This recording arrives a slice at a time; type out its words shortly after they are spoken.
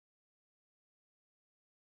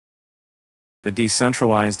The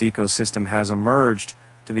decentralized ecosystem has emerged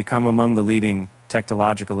to become among the leading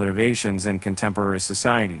technological innovations in contemporary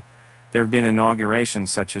society. There have been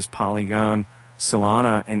inaugurations such as Polygon,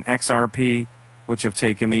 Solana, and XRP, which have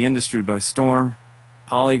taken the industry by storm.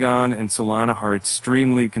 Polygon and Solana are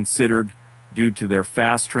extremely considered due to their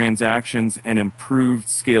fast transactions and improved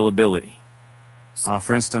scalability.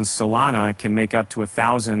 For instance, Solana can make up to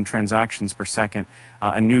 1,000 transactions per second.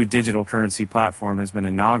 A new digital currency platform has been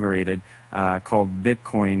inaugurated called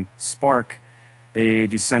Bitcoin Spark. A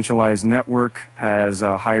decentralized network has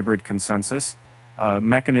a hybrid consensus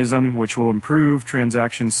mechanism which will improve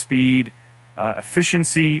transaction speed,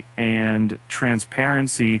 efficiency, and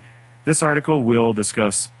transparency. This article will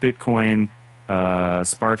discuss Bitcoin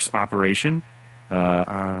Spark's operation.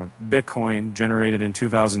 Bitcoin generated in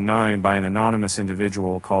 2009 by an anonymous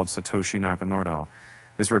individual called Satoshi Nakamoto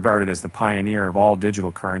is regarded as the pioneer of all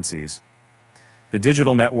digital currencies. The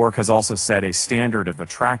digital network has also set a standard of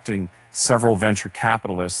attracting several venture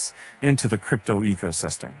capitalists into the crypto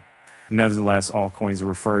ecosystem. Nevertheless, altcoins are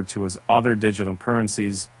referred to as other digital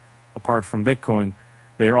currencies. Apart from Bitcoin,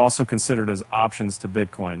 they are also considered as options to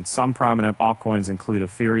Bitcoin. Some prominent altcoins include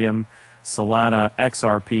Ethereum, Solana,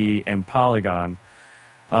 XRP, and Polygon.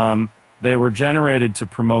 They were generated to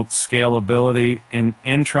promote scalability and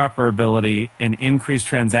interoperability and increase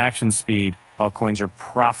transaction speed. Altcoins are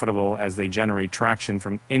profitable as they generate traction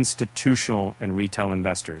from institutional and retail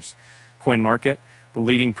investors. CoinMarket, the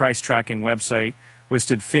leading price tracking website,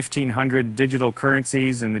 listed 1,500 digital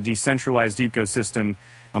currencies in the decentralized ecosystem.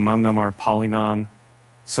 Among them are Polygon,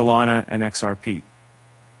 Solana, and XRP.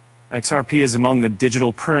 XRP is among the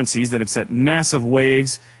digital currencies that have set massive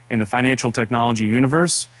waves in the financial technology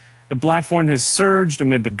universe. The platform has surged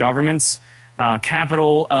amid the government's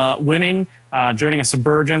capital winning during a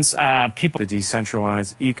submergence. The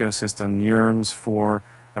decentralized ecosystem yearns for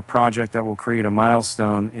a project that will create a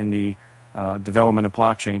milestone in the development of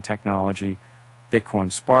blockchain technology. Bitcoin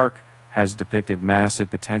Spark has depicted massive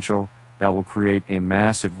potential that will create a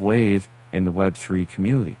massive wave in the Web3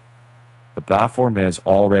 community. The platform has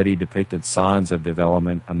already depicted signs of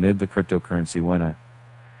development amid the cryptocurrency winter.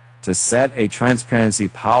 To set a transparency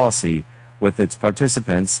policy with its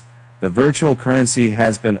participants, the virtual currency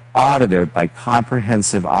has been audited by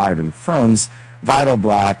comprehensive audit firms, Vital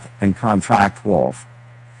Black and Contract Wolf.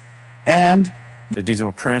 And the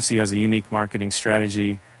digital currency has a unique marketing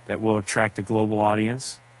strategy that will attract a global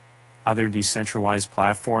audience. Other decentralized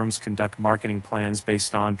platforms conduct marketing plans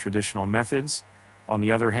based on traditional methods. On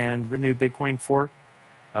the other hand, the new Bitcoin fork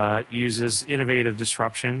uses innovative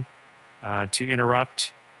disruption to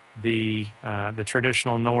interrupt the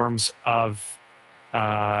traditional norms of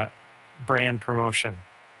brand promotion.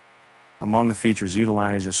 Among the features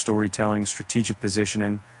utilized is storytelling, strategic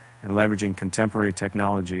positioning, and leveraging contemporary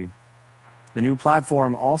technology. The new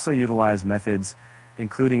platform also utilized methods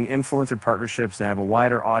including influencer partnerships that have a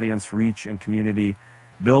wider audience reach and community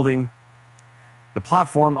building. The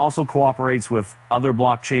platform also cooperates with other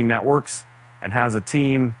blockchain networks and has a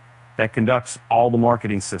team that conducts all the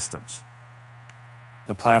marketing systems.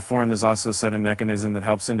 The platform has also set a mechanism that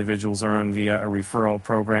helps individuals earn via a referral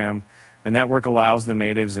program. The network allows the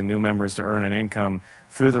natives and new members to earn an income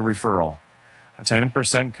through the referral. A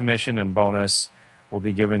 10% commission and bonus will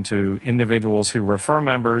be given to individuals who refer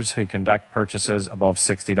members who conduct purchases above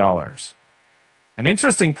 $60. An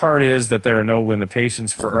interesting part is that there are no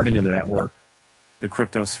limitations for earning in the network. The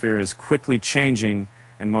crypto sphere is quickly changing,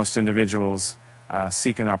 and most individuals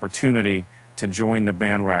seek an opportunity to join the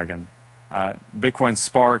bandwagon. Bitcoin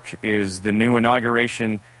Spark is the new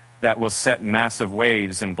inauguration that will set massive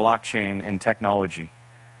waves in blockchain and technology.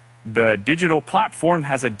 The digital platform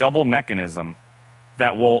has a double mechanism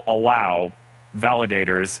that will allow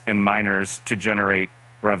validators and miners to generate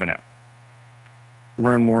revenue.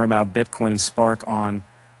 Learn more about Bitcoin Spark on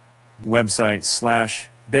website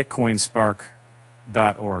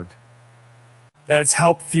 /bitcoinspark.org. That's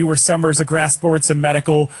helped fewer summers of grass sports and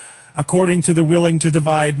medical, according to the Willing to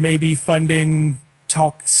Divide maybe funding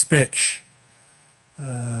talk speech.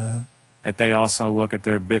 They also look at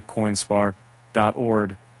their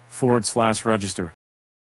bitcoinspark.org /register.